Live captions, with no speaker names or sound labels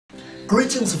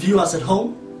Greetings viewers at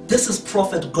home. This is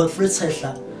Prophet Godfrey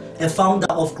Tshehla, a founder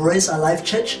of Grace Alive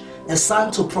Church, a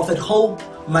son to Prophet Hope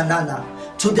Manana.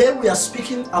 Today we are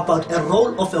speaking about a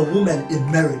role of a woman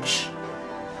in marriage.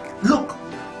 Look,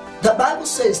 the Bible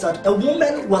says that a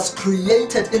woman was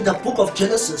created in the book of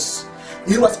Genesis.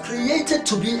 He was created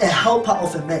to be a helper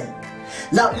of a man.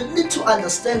 Now you need to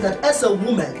understand that as a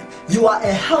woman, you are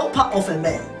a helper of a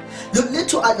man. You need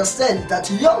to understand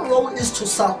that your role is to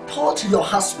support your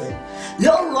husband.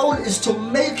 Your role is to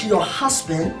make your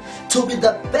husband to be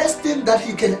the best thing that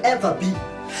he can ever be.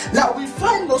 Now we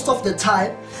find most of the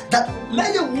time that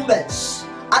many women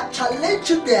are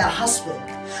challenging their husband.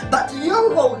 But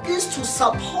your role is to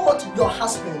support your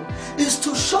husband, is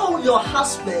to show your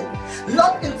husband,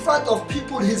 not in front of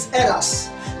people his errors,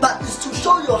 but is to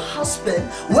show your husband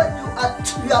when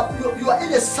you are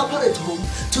in a separate room,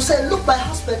 to say, look my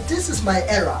husband, this is my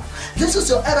error. This is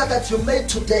your error that you made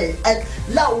today, and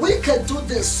now we can do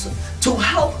this to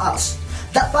help us.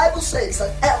 The Bible says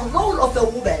that a role of a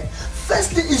woman,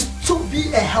 firstly, is to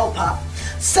be a helper.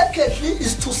 Secondly,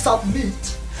 is to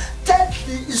submit.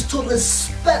 Thirdly, is to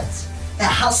respect a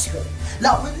husband.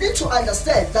 Now we need to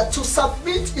understand that to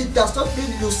submit, it does not mean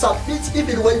you submit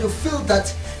even when you feel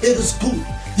that it is good.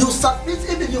 You submit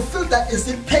even you feel that it's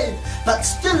in pain, but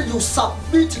still you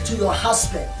submit to your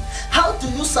husband. How do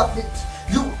you submit?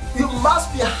 You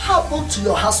must be humble to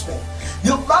your husband.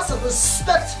 You must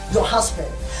respect your husband.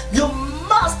 You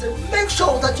must make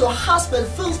sure that your husband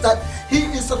feels that he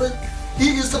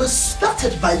is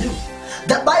respected by you.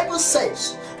 The Bible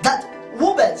says that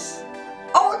women,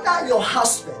 honor your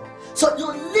husband. So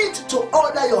you need to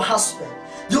honor your husband.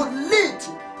 You need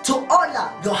to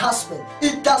honor your husband.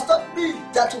 It does not mean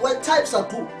that when times are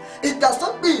good. It does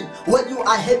not mean when you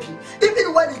are happy.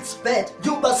 Even when it's bad,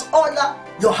 you must honor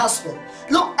your husband.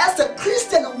 Look, as a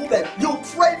Christian woman, you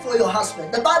pray for your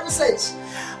husband. The Bible says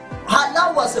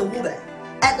Hannah was a woman,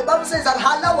 and the Bible says that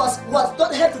Hannah was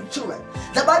not having children.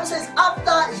 The Bible says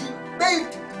after he made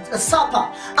a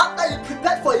supper, after he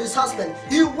prepared for his husband,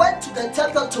 he went to the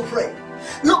temple to pray.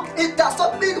 Look, it does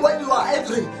not mean when you are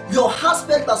angry, your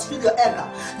husband must feel your anger.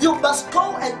 You must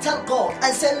go and tell God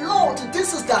and say, Lord,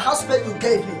 this is the husband you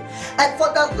gave me, and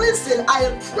for that reason I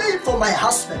am praying for my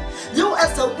husband. You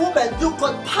as a woman, you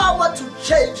got power to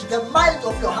change the mind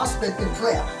of your husband in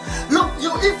prayer. Look,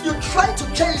 if you try to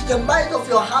change the mind of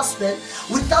your husband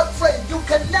without praying, you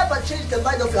can never change the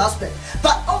mind of your husband.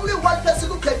 But only one person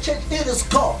who can change it is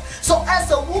God. So as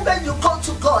a woman, you come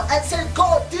to God and say,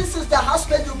 God, this is the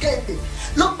husband you gave me.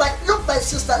 Look my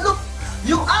sister, look,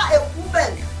 you are a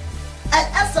woman, and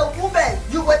as a woman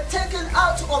you were taken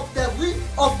out of the rib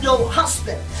of your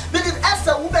husband. Meaning as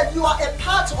a woman you are a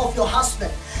part of your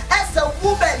husband. As a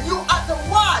woman you are the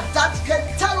one that can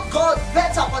tell God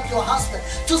better about your husband,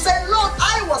 to say, Lord,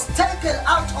 I was taken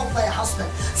out of my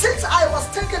husband. Since I was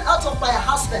taken out of my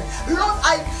husband, Lord,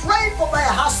 I pray for my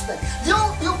husband.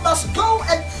 You must go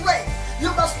and pray. You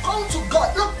must go to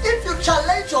God. Look, if you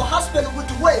challenge your husband with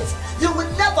words, you will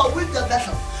never win the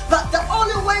battle. But the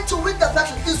only way to win the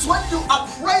battle is when you are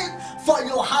praying for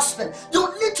your husband. You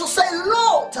need to say,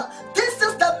 Lord, this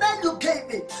is the man you gave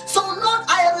me. So Lord,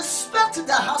 I respect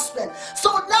the husband. So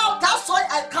now that's why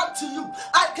I come to you.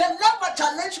 I can never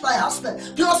challenge my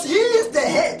husband because he is the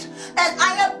head and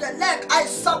I am the leg. I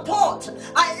support.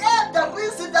 I am the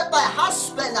reason that my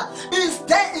husband is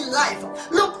there in life.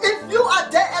 Look, if you are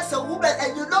there as a woman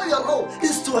and you know your role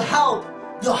is to help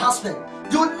your husband,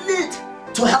 you need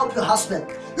to help your husband.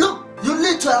 Look, you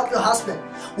need to help your husband.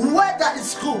 Whether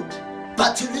it's good,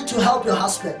 but you need to help your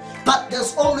husband. But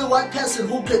there's only one person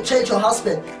who can change your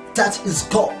husband. That is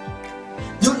God.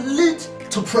 You need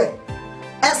to pray.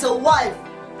 As a wife,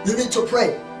 you need to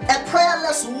pray. A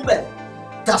prayerless woman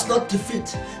does not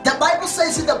defeat. The Bible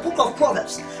says in the book of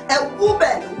Proverbs, a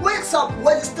woman wakes up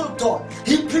when it's still dawn.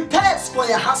 He prepares for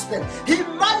a husband. He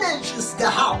manages the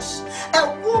house.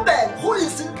 A woman who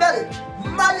is in marriage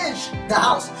manage the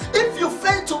house. If you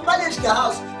fail to manage the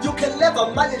house, you can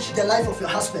never manage the life of your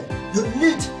husband. You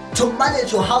need to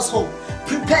manage your household.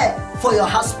 Prepare for your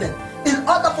husband. In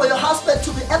order for your husband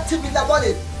to be active in the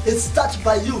morning, it starts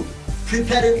by you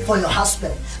preparing for your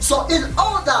husband. So in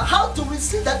order, how do we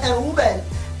see that a woman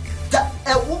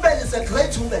is a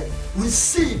great woman? We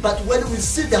see, but when we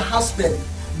see the husband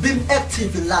being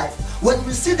active in life, when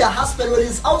we see the husband when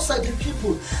he's outside the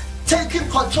people taking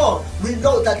control, we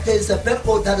know that there is a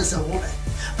backbone that is a woman.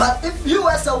 But if you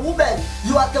as a woman,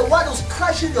 you are the one who's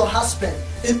crushing your husband,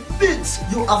 it means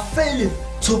you are failing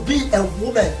to be a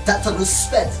woman that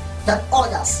respects, that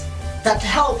honors, that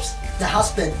helps the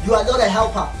husband. You are not a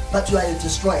helper, but you are a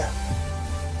destroyer.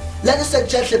 Ladies and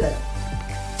gentlemen,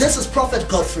 this is Prophet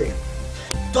Godfrey.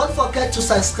 Don't forget to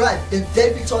subscribe in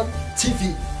Daveyton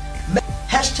TV.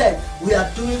 Hashtag we are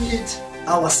doing it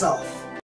ourselves.